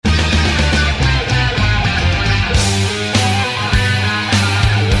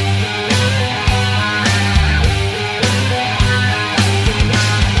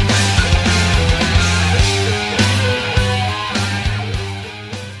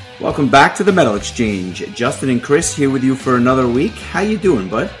Welcome back to the Metal Exchange. Justin and Chris here with you for another week. How you doing,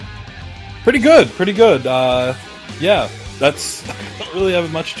 bud? Pretty good. Yeah, that's I don't really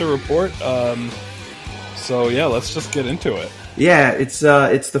have much to report. So yeah, let's just get into it. Yeah, it's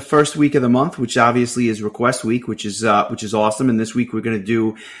the first week of the month, which obviously is Request Week, which is awesome. And this week we're going to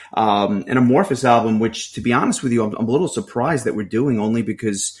do an Amorphis album, which, to be honest with you, I'm a little surprised that we're doing, only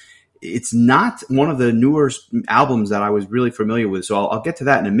because it's not one of the newer albums that I was really familiar with. So I'll get to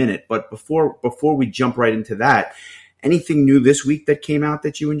that in a minute. But before we jump right into that, anything new this week that came out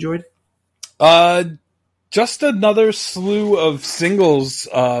that you enjoyed? Just another slew of singles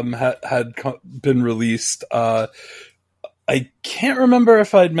had been released. I can't remember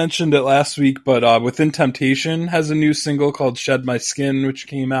if I'd mentioned it last week, but Within Temptation has a new single called Shed My Skin, which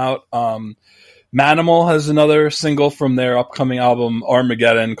came out. Manimal has another single from their upcoming album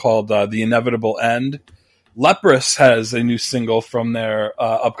Armageddon called The Inevitable End. Leprous has a new single from their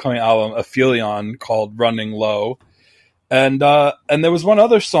upcoming album Aphelion called Running Low. And there was one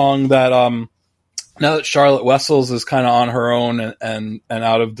other song that now that Charlotte Wessels is kind of on her own and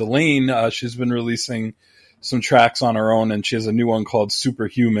out of Delane, she's been releasing some tracks on her own, and she has a new one called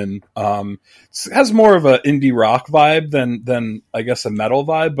Superhuman. It has more of an indie rock vibe than I guess a metal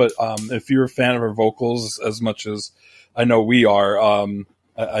vibe, but if you're a fan of her vocals as much as I know we are,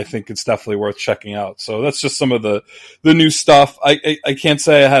 I think it's definitely worth checking out. So that's just some of the new stuff. I can't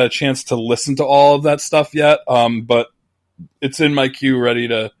say I had a chance to listen to all of that stuff yet, but it's in my queue, ready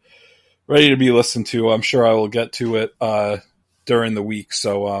to be listened to. I'm sure I will get to it during the week.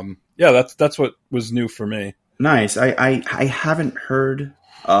 So yeah, that's what was new for me. Nice. I haven't heard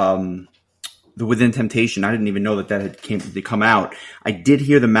the Within Temptation. I didn't even know that had come out. I did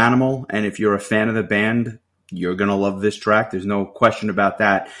hear the Manimal, and if you're a fan of the band, you're gonna love this track. There's no question about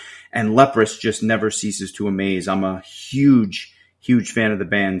that. And Leprous just never ceases to amaze. I'm a huge fan of the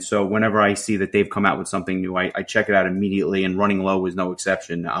band, so whenever I see that they've come out with something new, I check it out immediately, and Running Low was no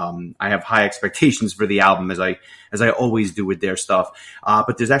exception. I have high expectations for the album, as I always do with their stuff.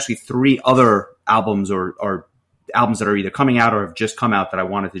 But there's actually 3 other albums or albums that are either coming out or have just come out that I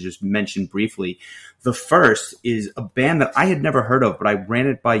wanted to just mention briefly. The first is a band that I had never heard of, but I ran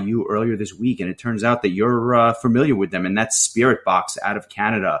it by you earlier this week, and it turns out that you're familiar with them, and that's Spirit Box out of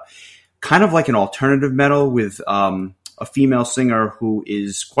Canada. Kind of like an alternative metal with a female singer who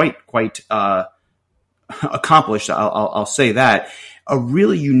is quite accomplished. I'll say that. A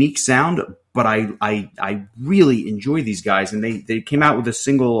really unique sound, but I really enjoy these guys. And they came out with a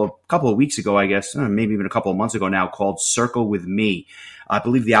single a couple of weeks ago, I guess, maybe even a couple of months ago now, called Circle With Me. I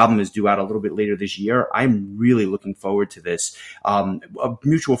believe the album is due out a little bit later this year. I'm really looking forward to this. A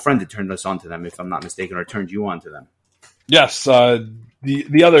mutual friend had turned us on to them, if I'm not mistaken, or turned you on to them. Yes,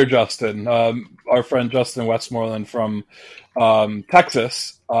 the other Justin, our friend Justin Westmoreland from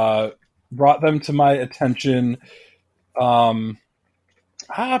Texas, brought them to my attention probably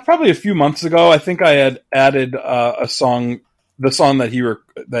a few months ago. I think I had added the song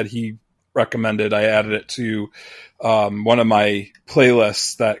that he recommended. I added it to one of my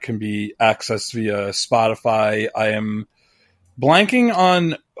playlists that can be accessed via Spotify. I am blanking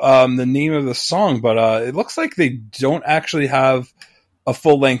on the name of the song, but it looks like they don't actually have a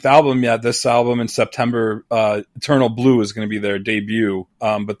full-length album yet. This album in September, Eternal Blue, is going to be their debut,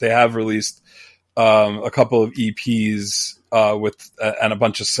 but they have released a couple of EPs and a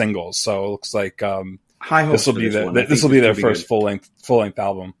bunch of singles. So it looks like this will be their first full-length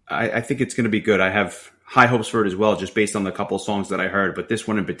album. I think it's going to be good. I have high hopes for it as well, just based on the couple of songs that I heard, but this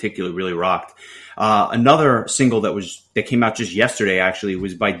one in particular really rocked. Another single that came out just yesterday, actually,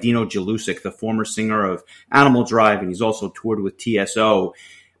 was by Dino Jelusic, the former singer of Animal Drive, and he's also toured with TSO.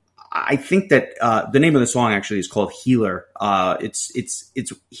 I think that the name of the song actually is called Healer.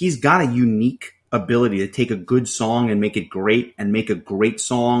 He's got a unique ability to take a good song and make it great, and make a great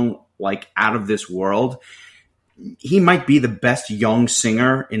song like out of this world. He might be the best young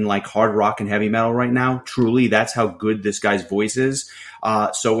singer in like hard rock and heavy metal right now. Truly, that's how good this guy's voice is.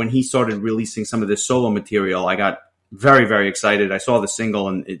 So when he started releasing some of this solo material, I got very, very excited. I saw the single,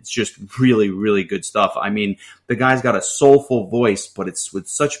 and it's just really, really good stuff. I mean, the guy's got a soulful voice, but it's with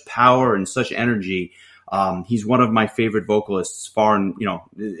such power and such energy. He's one of my favorite vocalists.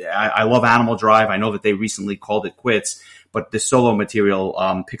 I love Animal Drive. I know that they recently called it quits, but the solo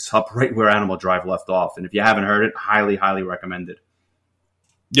material picks up right where Animal Drive left off. And if you haven't heard it, highly, highly recommend it.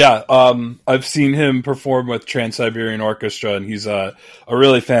 Yeah, I've seen him perform with Trans-Siberian Orchestra, and he's a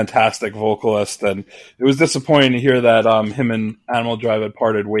really fantastic vocalist. And it was disappointing to hear that him and Animal Drive had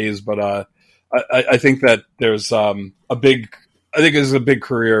parted ways, but I think that there's a big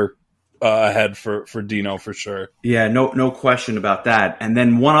career ahead for Dino for sure. Yeah, no question about that. And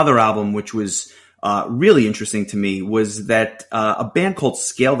then one other album, which was really interesting to me, was that a band called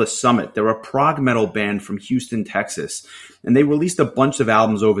Scale the Summit. They're a prog metal band from Houston, Texas, and they released a bunch of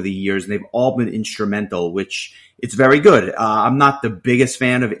albums over the years, and they've all been instrumental, which it's very good. I'm not the biggest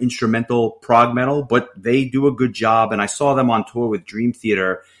fan of instrumental prog metal, but they do a good job. And I saw them on tour with Dream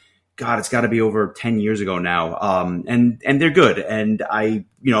Theater. God, it's got to be over 10 years ago now. And they're good. And I'm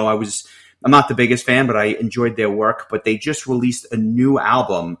not the biggest fan, but I enjoyed their work. But they just released a new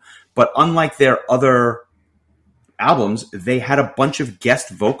album. But unlike their other albums, they had a bunch of guest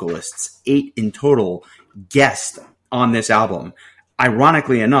vocalists, 8 in total guests on this album.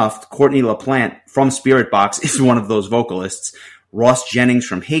 Ironically enough, Courtney LaPlante from Spirit Box is one of those vocalists. Ross Jennings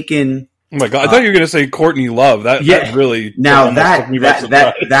from Haken. Oh my God! I thought you were going to say Courtney Love. That really now that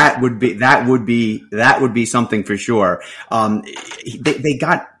would be something for sure. They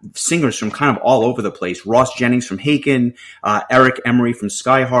got singers from kind of all over the place. Ross Jennings from Haken, Eric Emery from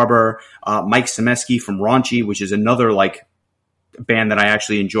Sky Harbor, Mike Semeski from Raunchy, which is another band that I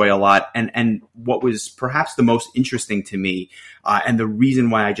actually enjoy a lot. And what was perhaps the most interesting to me, and the reason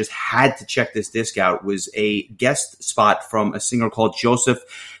why I just had to check this disc out, was a guest spot from a singer called Joseph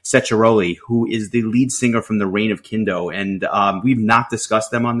Ceccaroli, who is the lead singer from The Reign of Kindo. And we've not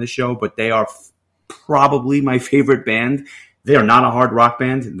discussed them on this show, but they are probably my favorite band. They are not a hard rock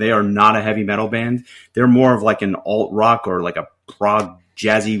band. They are not a heavy metal band. They're more of like an alt rock or like a prog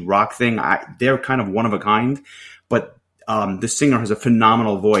jazzy rock thing. They're kind of one of a kind, but the singer has a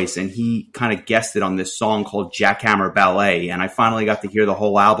phenomenal voice, and he kind of guested on this song called Jackhammer Ballet. And I finally got to hear the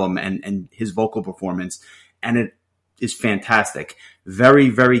whole album and his vocal performance, and it is fantastic. Very,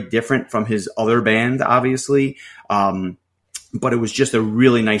 very different from his other band, obviously. But it was just a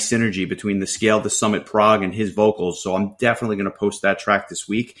really nice synergy between the Scale, the Summit prog, and his vocals. So I'm definitely going to post that track this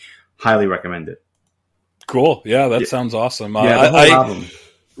week. Highly recommend it. Cool. Yeah, that sounds awesome. Yeah, the whole album.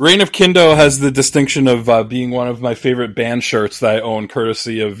 Reign of Kindo has the distinction of being one of my favorite band shirts that I own,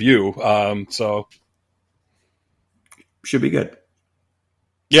 courtesy of you. So should be good.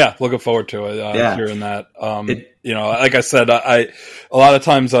 Yeah, looking forward to it. Hearing that. Like I said, I a lot of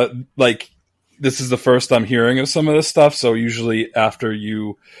times this is the first I'm hearing of some of this stuff. So usually after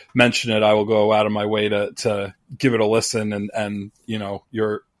you mention it, I will go out of my way to give it a listen. And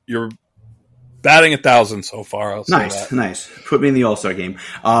you're batting 1,000 so far. I'll say that. Nice. Put me in the All-Star game.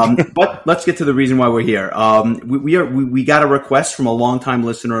 But let's get to the reason why we're here. We got a request from a longtime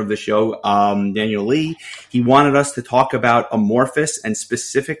listener of the show, Daniel Lee. He wanted us to talk about Amorphis and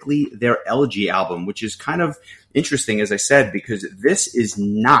specifically their Elegy album, which is kind of interesting, as I said, because this is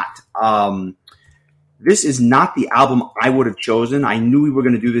not the album I would have chosen. I knew we were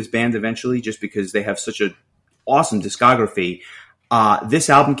going to do this band eventually just because they have such an awesome discography. This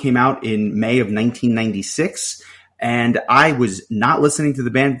album came out in May of 1996, and I was not listening to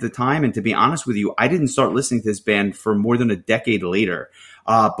the band at the time. And to be honest with you, I didn't start listening to this band for more than a decade later.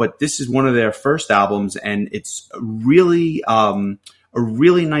 But this is one of their first albums, and it's really a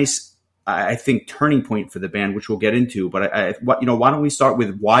really nice, I think, turning point for the band, which we'll get into. But why don't we start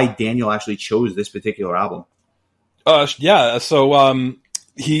with why Daniel actually chose this particular album? So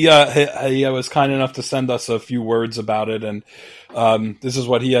he was kind enough to send us a few words about it, and this is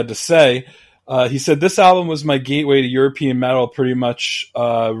what he had to say. He said, "This album was my gateway to European metal, pretty much.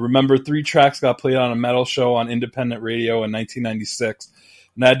 Remember 3 tracks got played on a metal show on independent radio in 1996,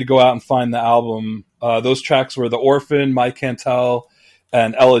 and I had to go out and find the album. Those tracks were The Orphan, My Cantel,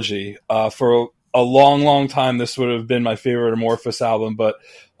 and Elegy. For a long, long time, this would have been my favorite Amorphis album, but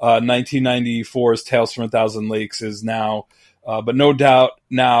 1994's Tales from a Thousand Lakes is now... but no doubt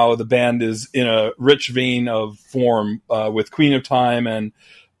now the band is in a rich vein of form with Queen of Time and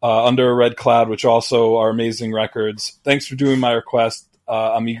Under a Red Cloud, which also are amazing records. Thanks for doing my request.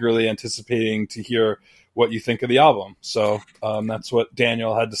 I'm eagerly anticipating to hear what you think of the album." So that's what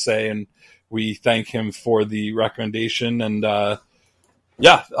Daniel had to say, and we thank him for the recommendation. And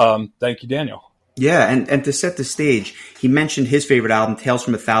thank you, Daniel. Yeah, and to set the stage, he mentioned his favorite album, Tales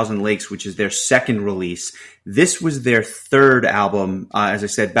from a Thousand Lakes, which is their second release. This was their third album, as I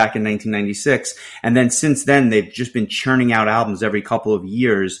said, back in 1996. And then since then, they've just been churning out albums every couple of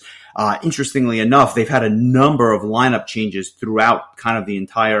years. Interestingly enough, they've had a number of lineup changes throughout kind of the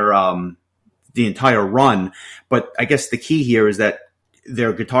entire run. But I guess the key here is that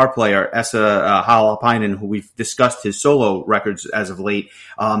their guitar player, Esa Halapainen, who we've discussed his solo records as of late,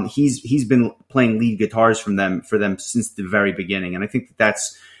 he's been playing lead guitars for them since the very beginning. And I think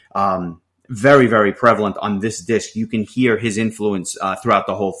that's very, very prevalent on this disc. You can hear his influence throughout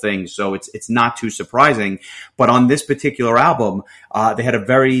the whole thing, so it's not too surprising. But on this particular album, they had a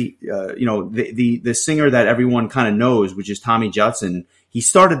very the singer that everyone kind of knows, which is Tommy Judson. He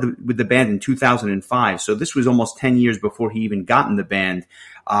started with the band in 2005, so this was almost 10 years before he even got in the band.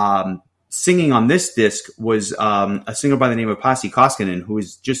 Singing on this disc was a singer by the name of Pasi Koskinen, who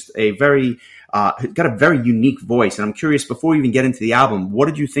is just got a very unique voice. And I'm curious, before we even get into the album, what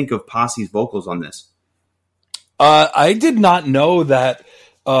did you think of Pasi's vocals on this? I did not know that.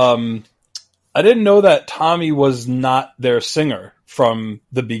 I didn't know that Tommy was not their singer from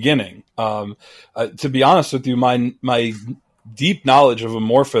the beginning. To be honest with you, my deep knowledge of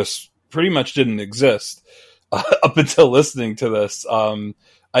Amorphis pretty much didn't exist up until listening to this.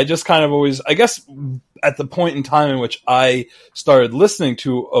 I just kind of always, I guess, at the point in time in which I started listening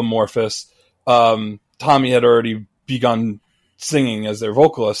to Amorphis, Tommy had already begun singing as their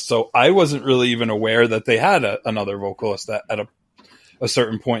vocalist, so I wasn't really even aware that they had another vocalist at a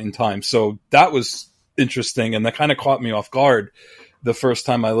certain point in time. So that was interesting, and that kind of caught me off guard the first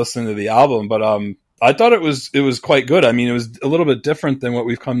time I listened to the album. But I thought it was quite good. I mean, it was a little bit different than what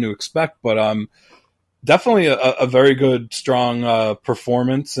we've come to expect, but definitely a very good, strong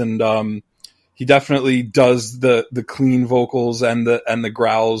performance, and he definitely does the clean vocals and the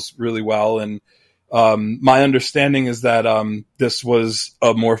growls really well. And my understanding is that this was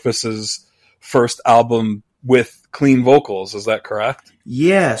Amorphis's first album with clean vocals. Is that correct?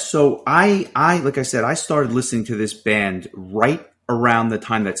 Yeah. So I like I said, I started listening to this band right around the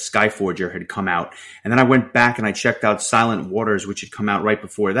time that Skyforger had come out. And then I went back and I checked out Silent Waters, which had come out right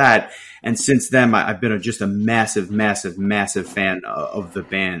before that. And since then, I've been just a massive, massive, massive fan of the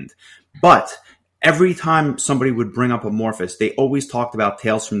band. But every time somebody would bring up Amorphis, they always talked about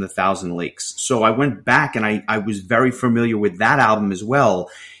Tales from the Thousand Lakes. So I went back and I was very familiar with that album as well.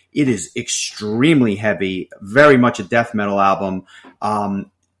 It is extremely heavy, very much a death metal album.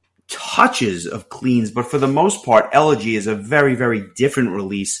 Touches of cleans, but for the most part, Elegy is a very, very different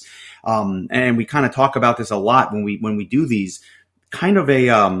release. And we kind of talk about this a lot when we do these. Kind of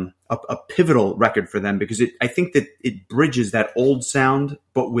a pivotal record for them, because I think that it bridges that old sound,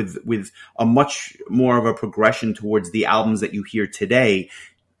 but with a much more of a progression towards the albums that you hear today.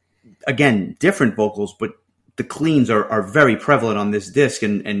 Again, different vocals, but the cleans are very prevalent on this disc,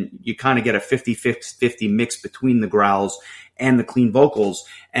 and you kind of get a 50-50 mix between the growls and the clean vocals.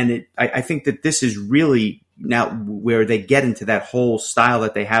 And I think that this is really now where they get into that whole style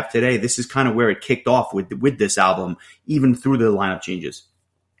that they have today. This is kind of where it kicked off with this album, even through the lineup changes.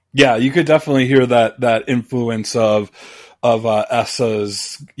 Yeah, you could definitely hear that influence of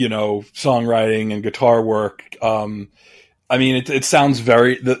Essa's, songwriting and guitar work. I mean, it sounds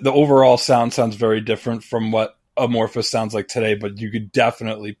the overall sound sounds very different from what Amorphis sounds like today, but you could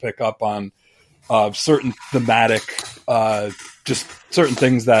definitely pick up on certain thematic, just certain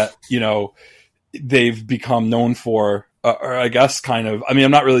things that, they've become known for, or I guess kind of, I mean,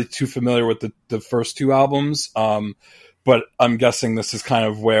 I'm not really too familiar with the first two albums, but I'm guessing this is kind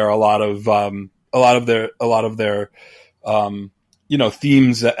of where a lot of their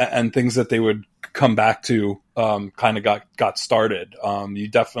themes and things that they would come back to, kind of got started. You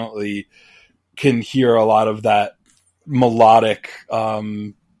definitely can hear a lot of that melodic,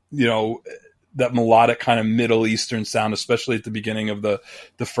 that melodic kind of Middle Eastern sound, especially at the beginning of the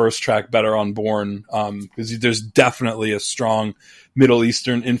first track, Better Unborn, because there's definitely a strong Middle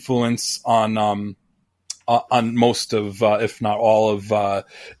Eastern influence on most of, if not all of, oh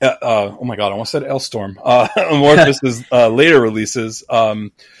my God, I almost said Ailstorm, Amorphis's later releases.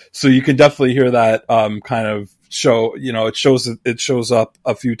 So you can definitely hear that kind of show, it shows up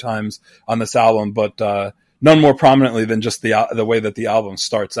a few times on this album, but none more prominently than just the way that the album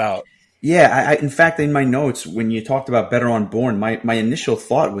starts out. Yeah, in fact, in my notes, when you talked about Better Unborn, my initial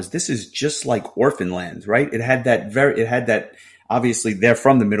thought was this is just like Orphan Land, right? It had that, obviously they're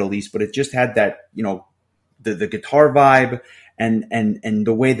from the Middle East, but it just had that, the guitar vibe and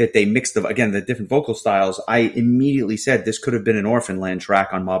the way that they mixed the different vocal styles. I immediately said this could have been an Orphan Land track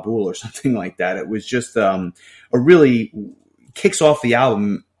on Mabul or something like that. It was just a really kicks off the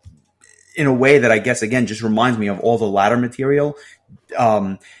album in a way that I guess, again, just reminds me of all the latter material.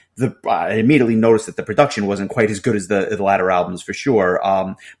 I immediately noticed that the production wasn't quite as good as the latter albums, for sure.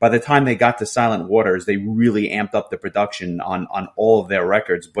 By the time they got to Silent Waters, they really amped up the production on all of their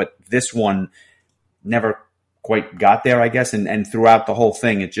records. But this one never quite got there, I guess. And throughout the whole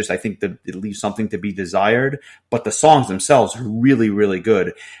thing, I think that it leaves something to be desired. But the songs themselves are really, really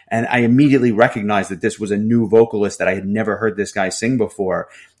good. And I immediately recognized that this was a new vocalist that I had never heard this guy sing before.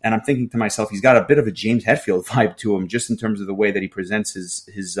 And I'm thinking to myself, he's got a bit of a James Hetfield vibe to him, just in terms of the way that he presents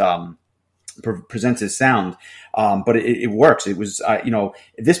his presents his sound. But it works. It was,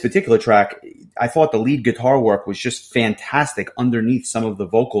 this particular track, I thought the lead guitar work was just fantastic underneath some of the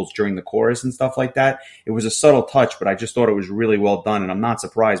vocals during the chorus and stuff like that. It was a subtle touch, but I just thought it was really well done. And I'm not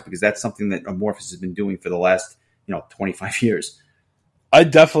surprised because that's something that Amorphis has been doing for the last, 25 years. I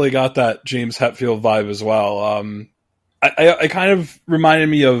definitely got that James Hetfield vibe as well. I kind of reminded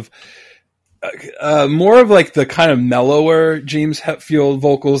me of more of like the kind of mellower James Hetfield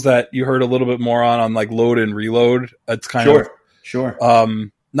vocals that you heard a little bit more on like Load and Reload. It's kind of sure.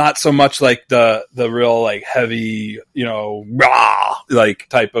 Not so much like the real like heavy, rah like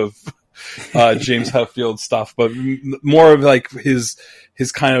type of James Hetfield stuff, but more of like his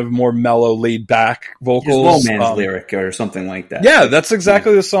kind of more mellow, laid back vocals. His Low Man's lyric or something like that. Yeah, that's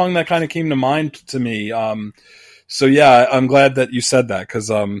exactly the song that kind of came to mind to me. So yeah, I'm glad that you said that because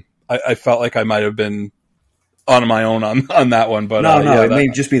I felt like I might have been on my own on that one. But it may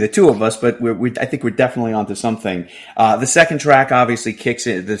just be the two of us, but I think we're definitely onto something. The second track obviously kicks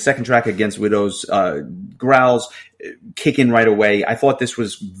in. The second track, Against Widows, growls kick in right away. I thought this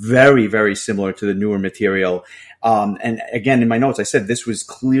was very, very similar to the newer material. And again, in my notes, I said this was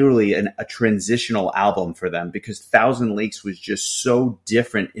clearly a transitional album for them because Thousand Lakes was just so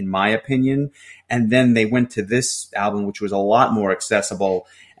different, in my opinion. And then they went to this album, which was a lot more accessible.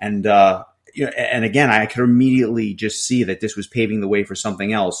 And, and again, I could immediately just see that this was paving the way for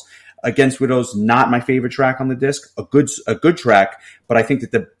something else. Against Widows, not my favorite track on the disc, a good track, but I think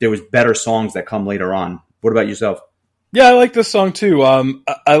that there was better songs that come later on. What about yourself? Yeah, I like this song too. I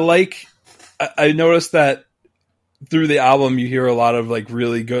noticed that through the album, you hear a lot of like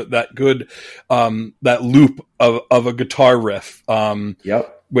really good, that loop of a guitar riff.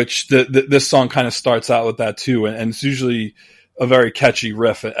 Yep. Which this song kind of starts out with that too. And it's usually a very catchy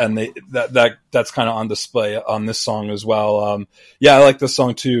riff, and that's kind of on display on this song as well. Yeah, I like this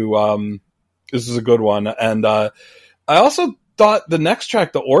song too. This is a good one. And, I also thought the next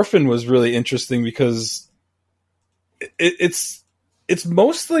track, The Orphan, was really interesting because it's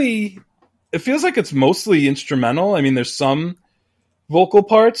mostly, it feels like it's mostly instrumental. I mean, there's some vocal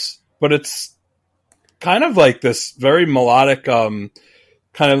parts, but it's kind of like this very melodic, kind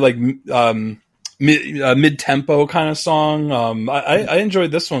of like mid-tempo kind of song. I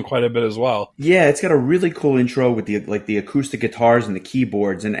enjoyed this one quite a bit as well. Yeah, it's got a really cool intro with the acoustic guitars and the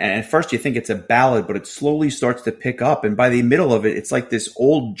keyboards. And at first you think it's a ballad, but it slowly starts to pick up. And by the middle of it, it's like this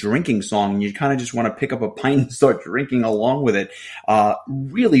old drinking song. And you kind of just want to pick up a pint and start drinking along with it.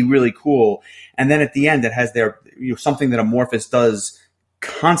 Really, really cool. And then at the end, it has something that Amorphis does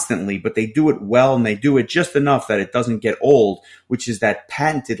constantly, but they do it well, and they do it just enough that it doesn't get old, which is that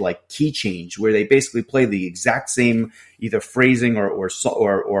patented like key change where they basically play the exact same either phrasing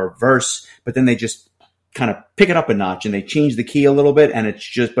or verse, but then they just kind of pick it up a notch and they change the key a little bit, and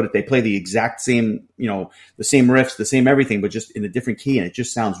but they play the exact same, the same riffs, the same everything, but just in a different key, and it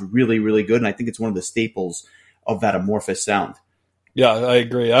just sounds really, really good. And I think it's one of the staples of that Amorphis sound. Yeah, I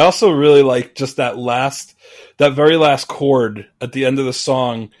agree. I also really like just that very last chord at the end of the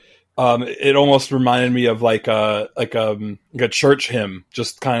song. It almost reminded me of like a church hymn,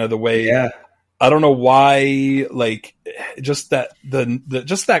 just kind of the way. Yeah. I don't know why, like just that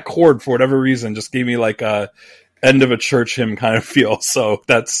just that chord for whatever reason just gave me like a end of a church hymn kind of feel. So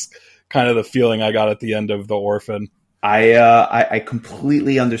that's kind of the feeling I got at the end of The Orphan. I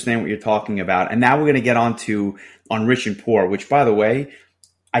completely understand what you're talking about. And now we're going to get on Rich and Poor, which, by the way,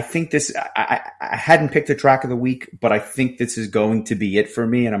 I think I hadn't picked a track of the week, but I think this is going to be it for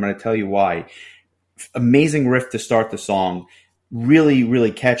me. And I'm going to tell you why. Amazing riff to start the song. Really,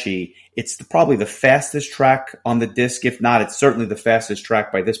 really catchy. It's probably the fastest track on the disc. If not, it's certainly the fastest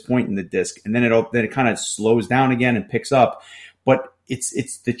track by this point in the disc. And then it kind of slows down again and picks up. But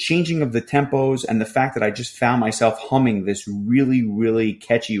it's the changing of the tempos and the fact that I just found myself humming this really, really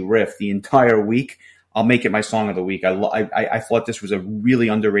catchy riff the entire week. I'll make it my song of the week. I thought this was a really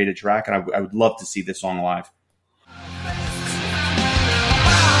underrated track, and I would love to see this song live.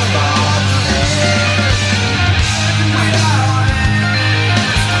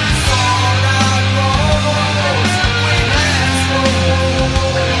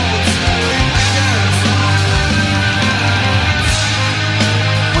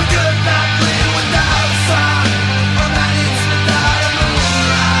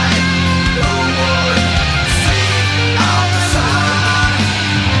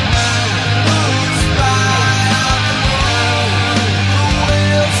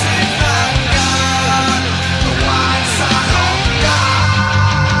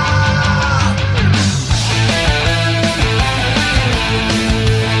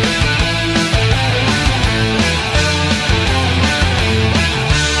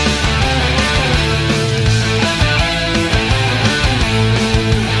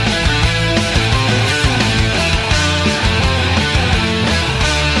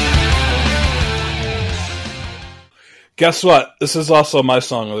 Guess what? This is also my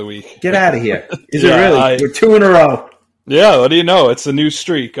song of the week. Get out of here. Is Yeah, it really? We're 2 in a row. Yeah, what do you know? It's a new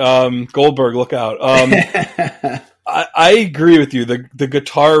streak. Goldberg, look out. I agree with you. The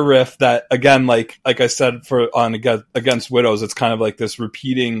guitar riff that, again, like I said, against Widows, it's kind of like this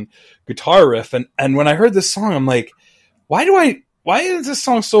repeating guitar riff. And when I heard this song, I'm like, why is this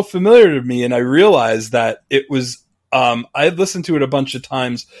song so familiar to me? And I realized that it was, I had listened to it a bunch of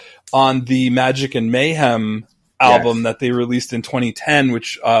times on the Magic and Mayhem album that they released in 2010,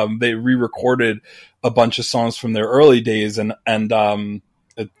 which they re-recorded a bunch of songs from their early days, and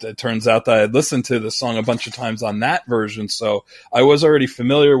it turns out that I had listened to the song a bunch of times on that version, so I was already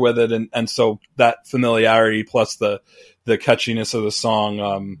familiar with it, and so that familiarity plus the catchiness of the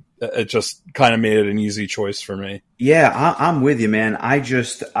song, it just kind of made it an easy choice for me. Yeah, I'm with you, man.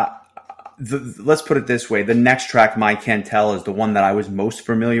 Let's put it this way. The next track, My Can't Tell, is the one that I was most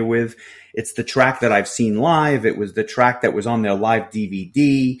familiar with. It's the track that I've seen live. It was the track that was on their live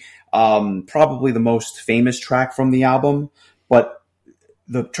DVD. Probably the most famous track from the album. But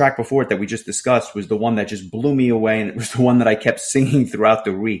the track before it that we just discussed was the one that just blew me away, and it was the one that I kept singing throughout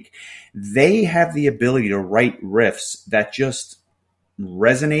the week. They have the ability to write riffs that just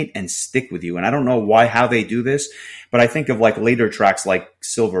resonate and stick with you. And I don't know how they do this, but I think of like later tracks like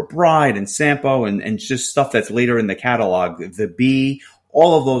Silver Bride and Sampo and just stuff that's later in the catalog. The Bee,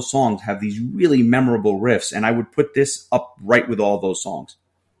 all of those songs have these really memorable riffs, and I would put this up right with all those songs.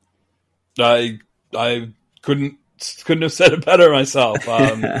 I couldn't have said it better myself.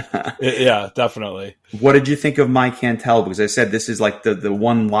 Yeah, definitely. What did you think of My Can't Tell? Because I said this is like the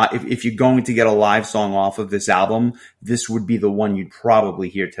one live. If you're going to get a live song off of this album, this would be the one you'd probably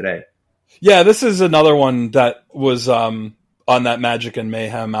hear today. Yeah, this is another one that was on that Magic and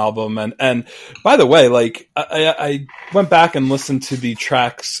Mayhem album, and by the way, like I went back and listened to the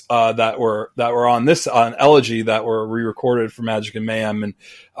tracks that were on Elegy that were re-recorded for Magic and Mayhem, and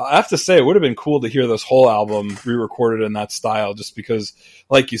I have to say it would have been cool to hear this whole album re-recorded in that style, just because,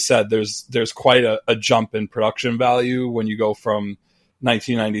 like you said, there's quite a jump in production value when you go from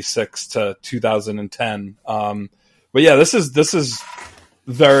 1996 to 2010. But yeah, this is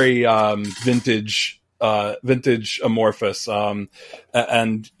very vintage Amorphis,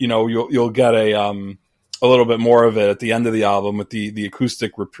 and you know you'll get a little bit more of it at the end of the album with the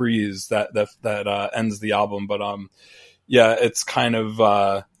acoustic reprise that ends the album. But yeah, it's kind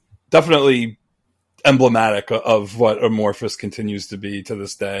of definitely emblematic of what Amorphis continues to be to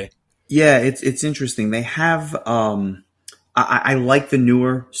this day. Yeah, it's interesting. They have I like the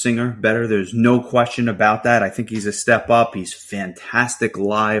newer singer better. There's no question about that. I think he's a step up. He's fantastic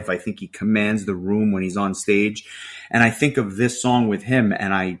live. I think he commands the room when he's on stage. And I think of this song with him,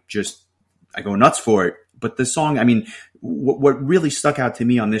 and I go nuts for it. But the song, I mean, what really stuck out to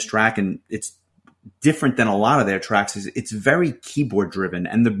me on this track, and it's different than a lot of their tracks, is it's very keyboard driven.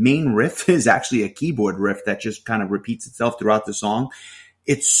 And the main riff is actually a keyboard riff that just kind of repeats itself throughout the song.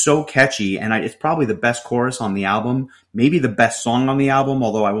 It's so catchy, and it's probably the best chorus on the album, maybe the best song on the album,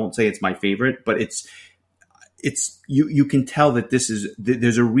 although I won't say it's my favorite, but you can tell that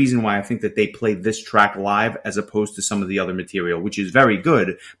there's a reason why I think that they played this track live as opposed to some of the other material, which is very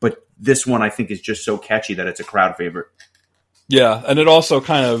good, but this one I think is just so catchy that it's a crowd favorite. Yeah, and it also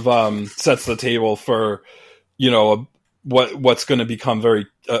kind of sets the table for, you know, what's going to become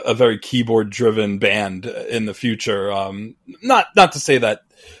a very keyboard driven band in the future. Not to say that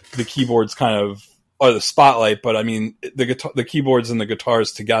the keyboards kind of are the spotlight, but I mean the keyboards and the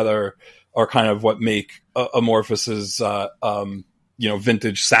guitars together are kind of what make Amorphis's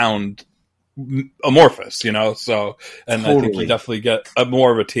vintage sound Amorphis, you know. So, and totally. I think you definitely get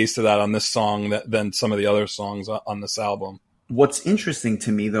more of a taste of that on this song than some of the other songs on this album. What's interesting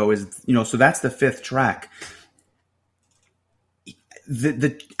to me though is, you know, so that's the fifth track.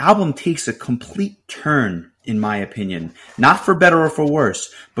 The album takes a complete turn, in my opinion, not for better or for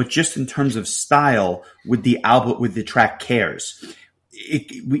worse, but just in terms of style with the album, with the track Cares.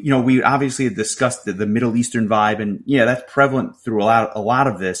 We obviously had discussed the Middle Eastern vibe, and yeah, that's prevalent through a lot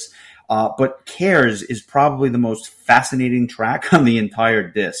of this. But Cares is probably the most fascinating track on the entire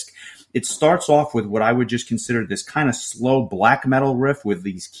disc. It starts off with what I would just consider this kind of slow black metal riff with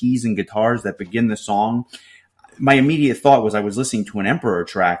these keys and guitars that begin the song. My immediate thought was I was listening to an Emperor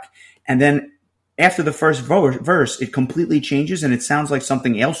track. And then after the first verse, it completely changes and it sounds like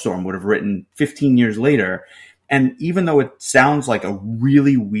something Ailstorm would have written 15 years later. And even though it sounds like a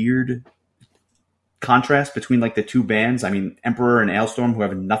really weird contrast between like the two bands, I mean, Emperor and Ailstorm, who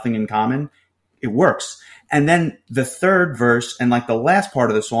have nothing in common, it works. And then the third verse and like the last part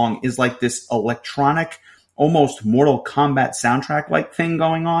of the song is like this electronic almost Mortal Kombat soundtrack like thing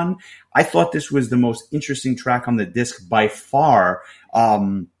going on. I thought this was the most interesting track on the disc by far.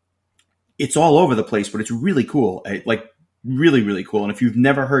 It's all over the place, but it's really cool. Like really, really cool. And if you've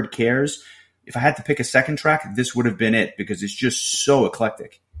never heard Cares, if I had to pick a second track, this would have been it because it's just so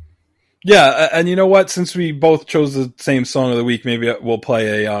eclectic. Yeah, and you know what? Since we both chose the same song of the week, maybe we'll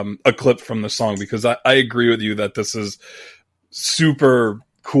play a clip from the song because I agree with you that this is super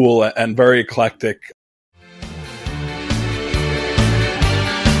cool and very eclectic.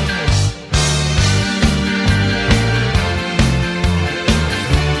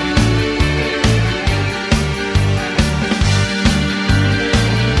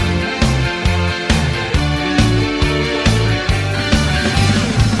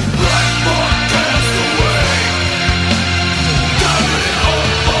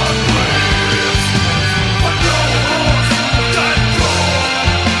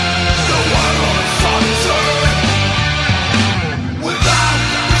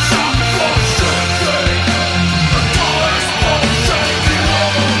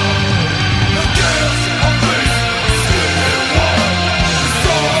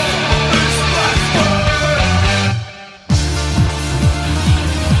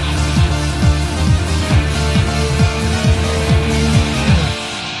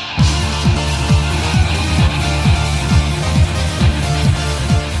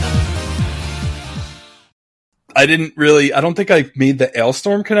 I don't think I made the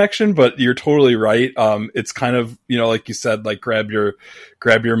Ailstorm connection, but you're totally right. It's kind of, like you said, like grab your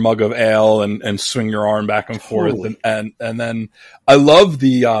mug of ale and swing your arm back and forth. And then I love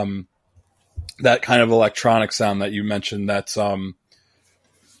the, that kind of electronic sound that you mentioned. That's,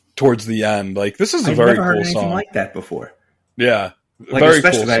 towards the end. Like this is a very cool song. I've never heard anything like that before. Yeah. Like very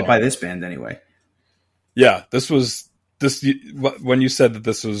especially cool by this band anyway. Yeah. When you said that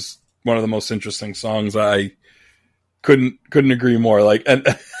this was one of the most interesting songs, I couldn't agree more. Like, and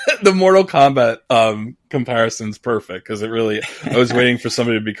the Mortal Kombat comparison's perfect because I was waiting for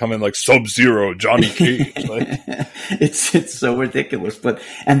somebody to be coming like Sub-Zero, Johnny Cage. Like, it's so ridiculous.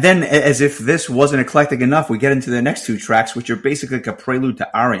 And then as if this wasn't eclectic enough, we get into the next two tracks, which are basically like a prelude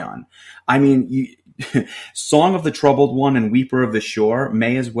to Arion. I mean, Song of the Troubled One and Weeper of the Shore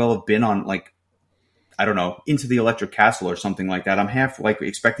may as well have been on like, I don't know, Into the Electric Castle or something like that. I'm half like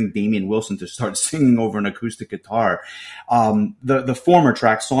expecting Damian Wilson to start singing over an acoustic guitar. The former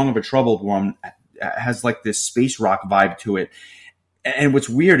track, Song of a Troubled One, has like this space rock vibe to it. And what's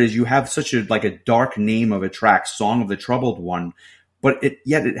weird is you have such a dark name of a track, Song of the Troubled One, but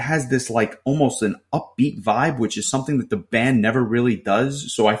yet it has this like almost an upbeat vibe, which is something that the band never really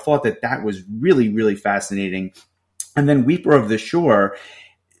does. So I thought that was really, really fascinating. And then Weeper of the Shore,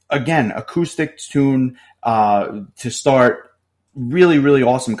 again, acoustic tune to start, really, really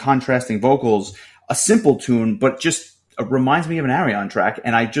awesome contrasting vocals, a simple tune, but just reminds me of an Arion track.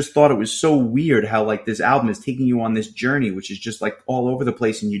 And I just thought it was so weird how like this album is taking you on this journey, which is just like all over the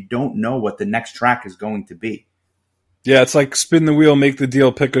place and you don't know what the next track is going to be. Yeah, it's like spin the wheel, make the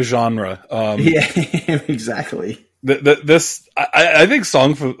deal, pick a genre. Yeah, exactly. I think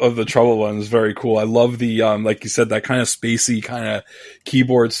Song of the Troubled One is very cool. I love the, like you said, that kind of spacey kind of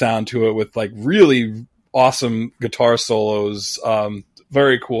keyboard sound to it with like really awesome guitar solos.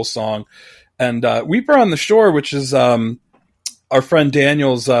 Very cool song. And Weeper on the Shore, which is our friend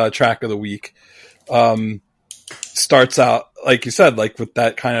Daniel's track of the week, starts out, like you said, like with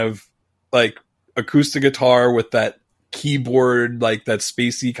that kind of like acoustic guitar with that keyboard, like that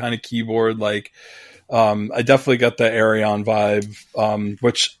spacey kind of keyboard, like I definitely got the Arion vibe,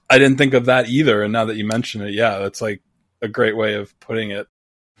 which I didn't think of that either. And now that you mention it, yeah, that's like a great way of putting it.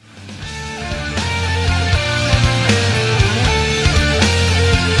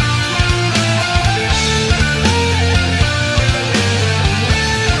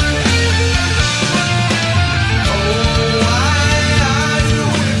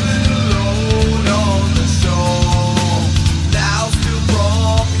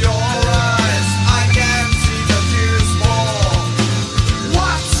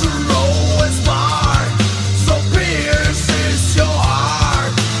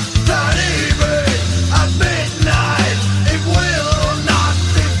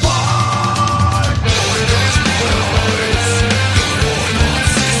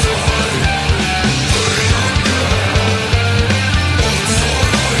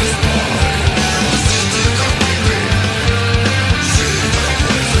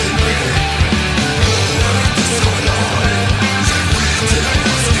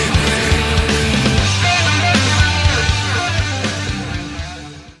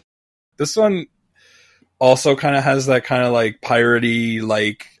 This one also kind of has that kind of like piratey,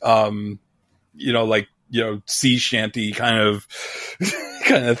 like, like sea shanty kind of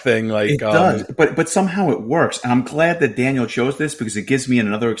thing. Like it does, but somehow it works, and I'm glad that Daniel chose this because it gives me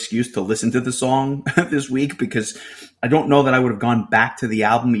another excuse to listen to the song this week, because I don't know that I would have gone back to the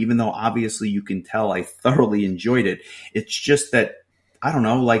album, even though obviously you can tell I thoroughly enjoyed it. It's just that I don't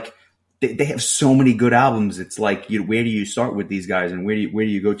know, like they have so many good albums. It's like, where do you start with these guys, and where do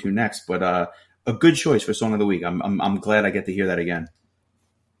you go to next? But a good choice for Song of the Week. I'm glad I get to hear that again.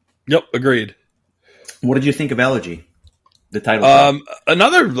 Yep, agreed. What did you think of Elegy? The title.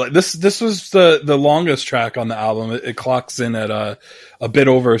 This was the longest track on the album. It clocks in at a bit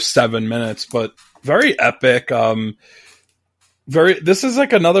over 7 minutes, but very epic. This is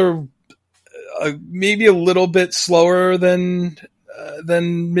like another maybe a little bit slower than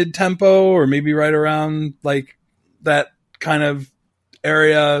mid tempo, or maybe right around like that kind of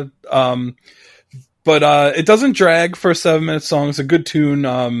area. But it doesn't drag for a 7-minute song. It's a good tune.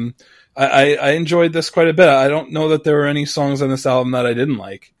 I enjoyed this quite a bit. I don't know that there were any songs on this album that I didn't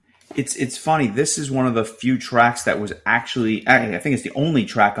like. It's funny. This is one of the few tracks that was actually, I think it's the only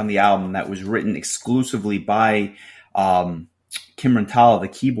track on the album that was written exclusively by Kim Rentala, the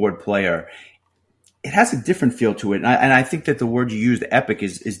keyboard player. It has a different feel to it, and I think that the word you used, epic,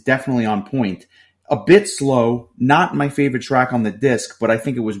 is definitely on point. A bit slow, not my favorite track on the disc, but I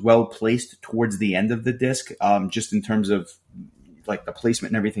think it was well placed towards the end of the disc, just in terms of like the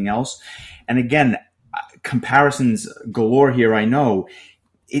placement and everything else. And again, comparisons galore here. I know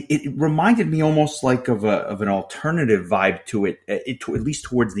it reminded me almost like of an alternative vibe to it, at least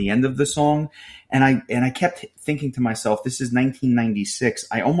towards the end of the song. And I kept thinking to myself, this is 1996.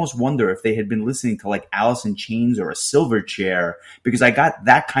 I almost wonder if they had been listening to like Alice in Chains or a Silverchair, because I got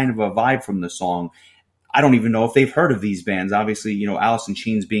that kind of a vibe from the song. I don't even know if they've heard of these bands. Obviously, Alice in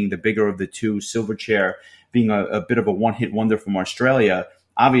Chains being the bigger of the two, Silverchair being a bit of a one-hit wonder from Australia.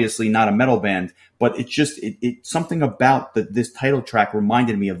 Obviously not a metal band, but it's just something about this title track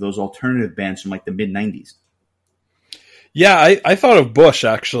reminded me of those alternative bands from like the mid-90s. Yeah, I thought of Bush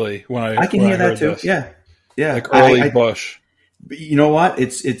actually when I can hear that too. This. Yeah, like early Bush. You know what?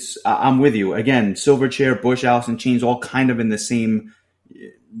 I'm with you again. Silverchair, Bush, Alice in Chains, all kind of in the same,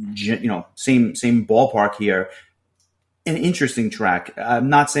 same ballpark here. An interesting track. I'm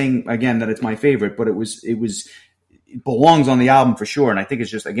not saying again that it's my favorite, but it belongs on the album for sure. And I think it's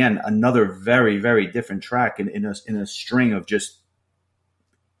just, again, another very, very different track in a string of just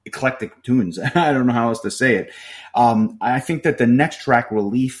eclectic tunes. I don't know how else to say it. I think that the next track,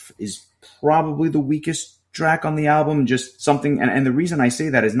 Relief, is probably the weakest track on the album. Just something, and the reason I say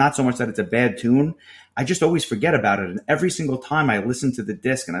that is not so much that it's a bad tune. I just always forget about it. And every single time I listen to the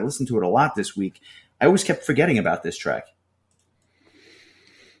disc, and I listened to it a lot this week, I always kept forgetting about this track.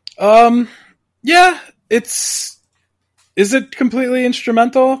 Yeah, is it completely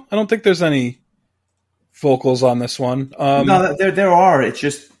instrumental? I don't think there's any vocals on this one. No, there are. It's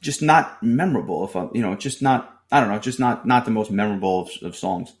just not memorable. Just not. I don't know. Just not the most memorable of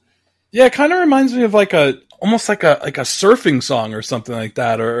songs. Yeah, it kind of reminds me of almost like a surfing song or something like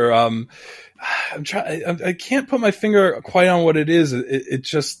that. Or I can't put my finger quite on what it is. It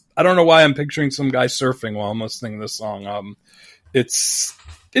just, I don't know why I'm picturing some guy surfing while I'm listening to this song. It's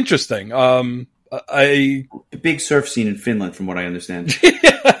interesting. A big surf scene in Finland, from what I understand.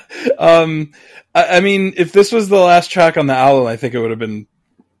 Yeah. I mean, if this was the last track on the album, I think it would have been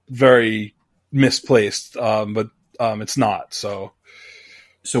very misplaced. But it's not. So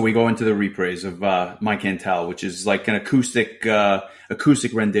we go into the reprise of My Can't Tell, which is like an acoustic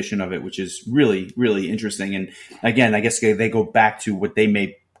rendition of it, which is really, really interesting. And again, I guess they go back to what they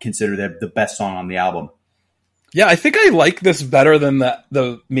may consider the best song on the album. Yeah, I think I like this better than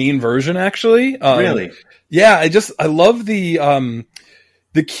the main version, actually. Really? Yeah, I love the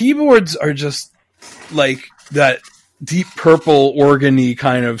keyboards are just like that deep purple organ-y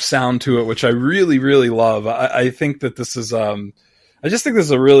kind of sound to it, which I really, really love. I think that this is I just think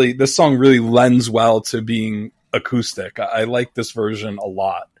this song really lends well to being acoustic. I like this version a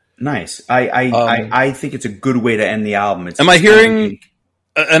lot. Nice. I think it's a good way to end the album. Am I hearing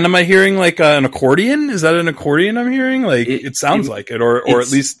like an accordion? Is that an accordion I'm hearing? Like it sounds like it, or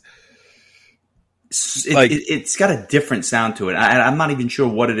at least it's got a different sound to it. I'm not even sure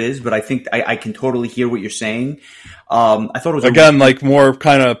what it is, but I think I can totally hear what you're saying. I thought it was like more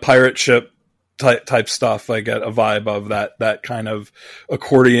kind of pirate ship type stuff. I get a vibe of that kind of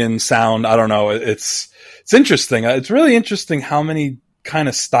accordion sound. I don't know. It's interesting. It's really interesting how many kind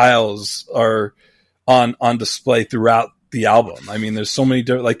of styles are on display throughout the album. I mean, there's so many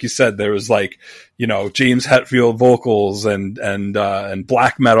different, like you said, there was like, you know, James Hetfield vocals and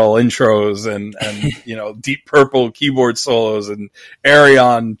black metal intros and, you know, Deep Purple keyboard solos and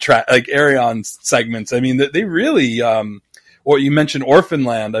Arion segments. I mean, they really, or you mentioned Orphan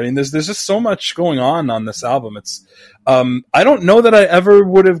Land. I mean, there's just so much going on this album. It's, I don't know that I ever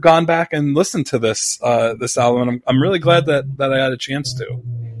would have gone back and listened to this album. And I'm really glad that I had a chance to.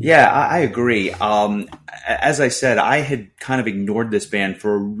 Yeah, I agree. As I said, I had kind of ignored this band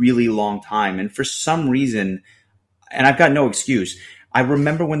for a really long time. And for some reason, and I've got no excuse, I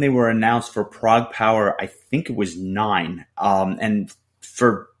remember when they were announced for Prague Power, I think it was 9. And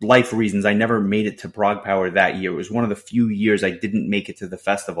for life reasons, I never made it to Prague Power that year. It was one of the few years I didn't make it to the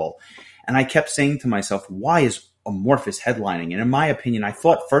festival. And I kept saying to myself, why is Amorphis headlining? And in my opinion, I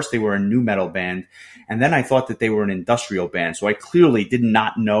thought first they were a new metal band, and then I thought that they were an industrial band. So I clearly did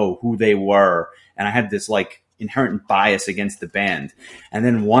not know who they were, and I had this like inherent bias against the band. And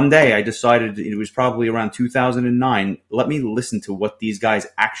then one day I decided, it was probably around 2009, let me listen to what these guys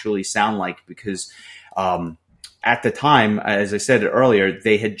actually sound like, because at the time, as I said earlier,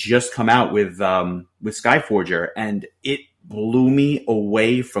 they had just come out with Skyforger, and it blew me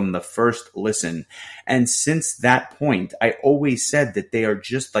away from the first listen. And since that point, I always said that they are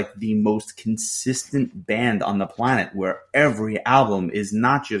just like the most consistent band on the planet, where every album is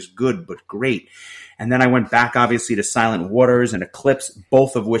not just good, but great. And then I went back, obviously, to Silent Waters and Eclipse,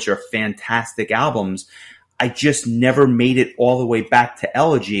 both of which are fantastic albums. I just never made it all the way back to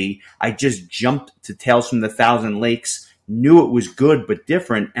Elegy. I just jumped to Tales from the Thousand Lakes, knew it was good but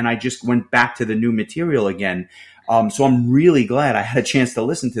different, and I just went back to the new material again. So I'm really glad I had a chance to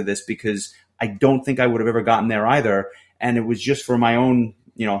listen to this, because I don't think I would have ever gotten there either. And it was just for my own,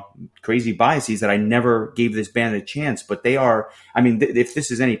 you know, crazy biases that I never gave this band a chance. But they are, I mean, if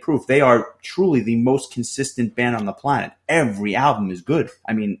this is any proof, they are truly the most consistent band on the planet. Every album is good.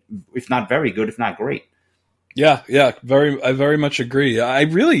 I mean, if not very good, if not great. Yeah, I very much agree. I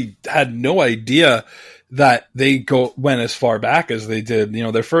really had no idea that they went as far back as they did. You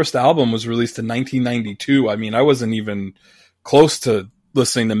know, their first album was released in 1992. I mean, I wasn't even close to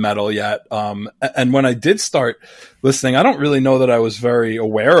listening to metal yet. And when I did start listening, I don't really know that I was very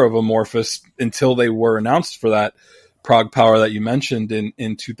aware of Amorphis until they were announced for that Prague Power that you mentioned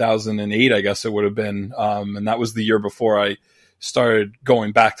in 2008, I guess it would have been. And that was the year before I started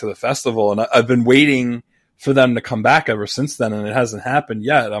going back to the festival. And I've been waiting for them to come back ever since then, and it hasn't happened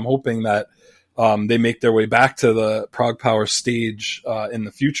yet. I'm hoping that they make their way back to the Prague Power stage in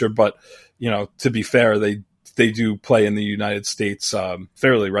the future. But, you know, to be fair, they do play in the United States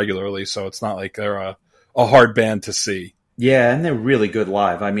fairly regularly, so it's not like they're a hard band to see. Yeah, and they're really good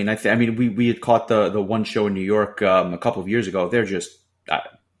live. I mean, we had caught the one show in New York a couple of years ago. They're just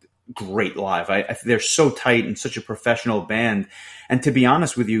great live. They're so tight and such a professional band. And to be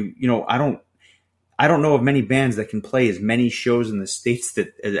honest with you, you know, I don't know of many bands that can play as many shows in the States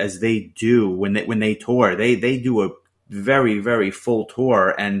as they do when they tour. They do a very, very full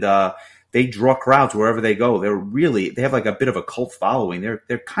tour, and they draw crowds wherever they go. They have like a bit of a cult following.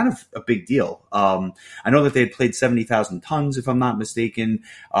 They're kind of a big deal. I know that they had played 70,000 Tons, if I'm not mistaken.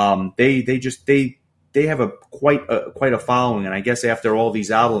 They have quite a following, and I guess after all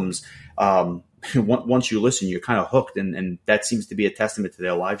these albums, once you listen, you're kind of hooked, and that seems to be a testament to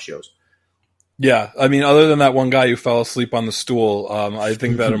their live shows. Yeah, I mean, other than that one guy who fell asleep on the stool, I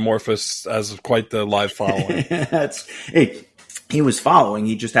think that Amorphis has quite the live following. He was following.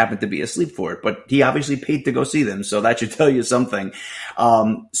 He just happened to be asleep for it, but he obviously paid to go see them, so that should tell you something.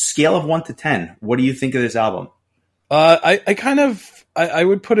 Scale of 1 to 10, what do you think of this album? I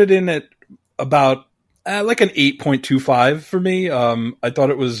would put it in at about like an 8.25 for me. I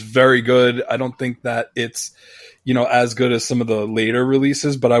thought it was very good. I don't think that it's, you know, as good as some of the later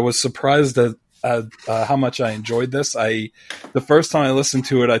releases, but I was surprised at how much I enjoyed this. The first time I listened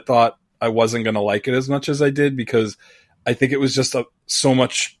to it, I thought I wasn't going to like it as much as I did, because I think it was just so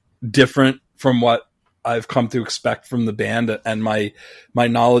much different from what I've come to expect from the band, and my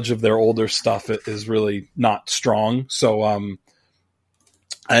knowledge of their older stuff is really not strong. So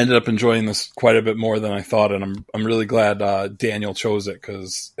I ended up enjoying this quite a bit more than I thought, and I'm really glad Daniel chose it,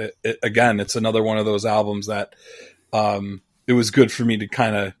 because again, it's another one of those albums that it was good for me to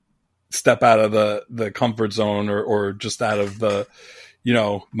kind of step out of the comfort zone or just out of the, you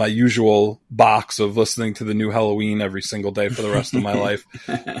know, my usual box of listening to the new Halloween every single day for the rest of my life,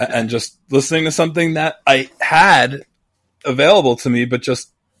 and just listening to something that I had available to me, but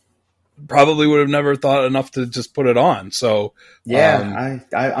just probably would have never thought enough to just put it on. So yeah,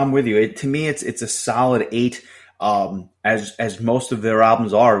 I'm with you. To me, it's a solid 8. as most of their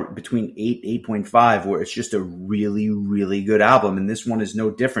albums are, between 8.5, where it's just a really, really good album. And this one is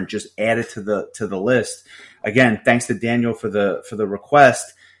no different. Just add it to the list. Again, thanks to Daniel for the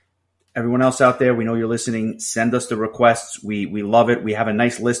request. Everyone else out there, we know you're listening. Send us the requests. We love it. We have a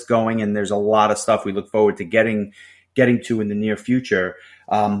nice list going, and there's a lot of stuff we look forward to getting to in the near future.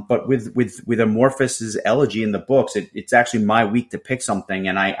 But with Amorphis' Elegy in the books, it's actually my week to pick something.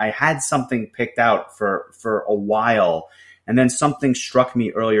 And I had something picked out for a while. And then something struck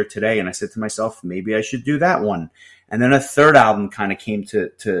me earlier today, and I said to myself, maybe I should do that one. And then a third album kind of came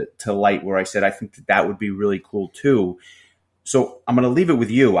to light where I said, I think that would be really cool too. So I'm going to leave it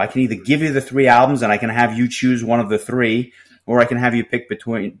with you. I can either give you the three albums and I can have you choose one of the three, or I can have you pick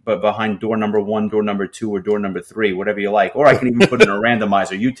behind door number 1, door number 2, or door number 3, whatever you like. Or I can even put in a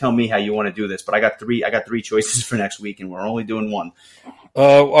randomizer. You tell me how you want to do this. But I got three choices for next week, and we're only doing one.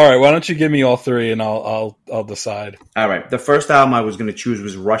 All right. Why don't you give me all three, and I'll decide. All right. The first album I was going to choose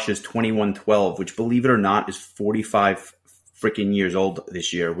was Rush's 2112, which, believe it or not, is 45 freaking years old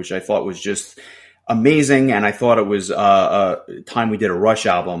this year, which I thought was just amazing. And I thought it was time we did a Rush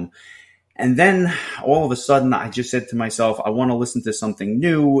album. And then all of a sudden, I just said to myself, I want to listen to something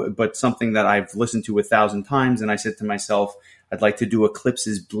new, but something that I've listened to 1,000 times. And I said to myself, I'd like to do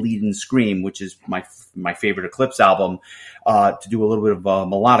Eclipse's Bleed and Scream, which is my favorite Eclipse album, to do a little bit of a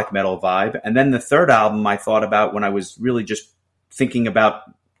melodic metal vibe. And then the third album I thought about when I was really just thinking about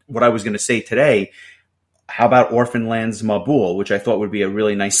what I was going to say today. How about Orphan Land's Mabul, which I thought would be a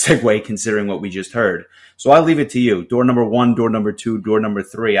really nice segue considering what we just heard. So I'll leave it to you. Door number 1, door number 2, door number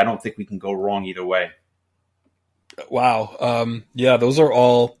 3. I don't think we can go wrong either way. Wow. Yeah, those are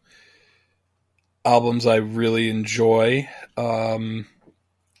all albums I really enjoy. And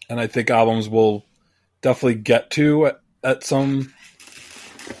I think albums we'll definitely get to at some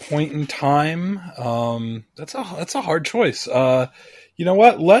point in time. That's a hard choice. You know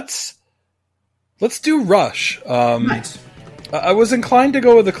what? Let's do Rush. Nice. I was inclined to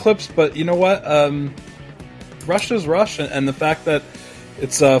go with Eclipse, but you know what? Rush is Rush, and the fact that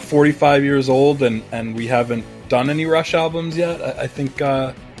it's 45 years old and we haven't done any Rush albums yet, I think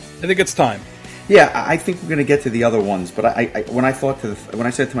it's time. Yeah, I think we're going to get to the other ones, but when I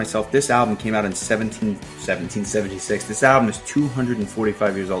said to myself, this album came out in 1776. This album is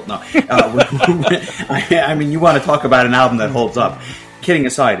 245 years old. No, I mean, you want to talk about an album that holds up. Kidding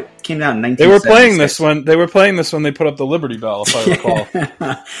aside, it came out in 1976. They were playing this when they put up the Liberty Bell, if I recall.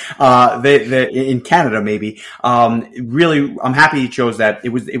 They in Canada, maybe. Really, I'm happy you chose that. It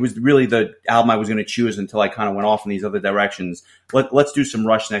was really the album I was going to choose until I kind of went off in these other directions. Let's do some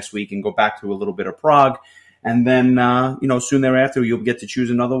Rush next week and go back to a little bit of prog. And then, soon thereafter, you'll get to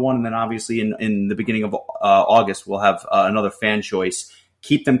choose another one. And then obviously in the beginning of August, we'll have another fan choice.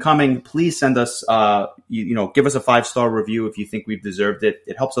 Keep them coming. Please send us, give us a 5-star review if you think we've deserved it.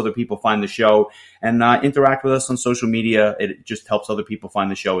 It helps other people find the show, and interact with us on social media. It just helps other people find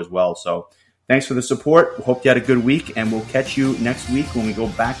the show as well. So thanks for the support. We hope you had a good week, and we'll catch you next week when we go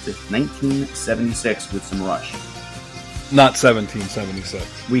back to 1976 with some Rush. Not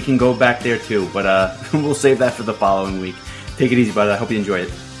 1776. We can go back there too, but we'll save that for the following week. Take it easy, bud. I hope you enjoy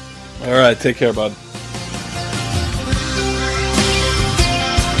it. All right. Take care, bud.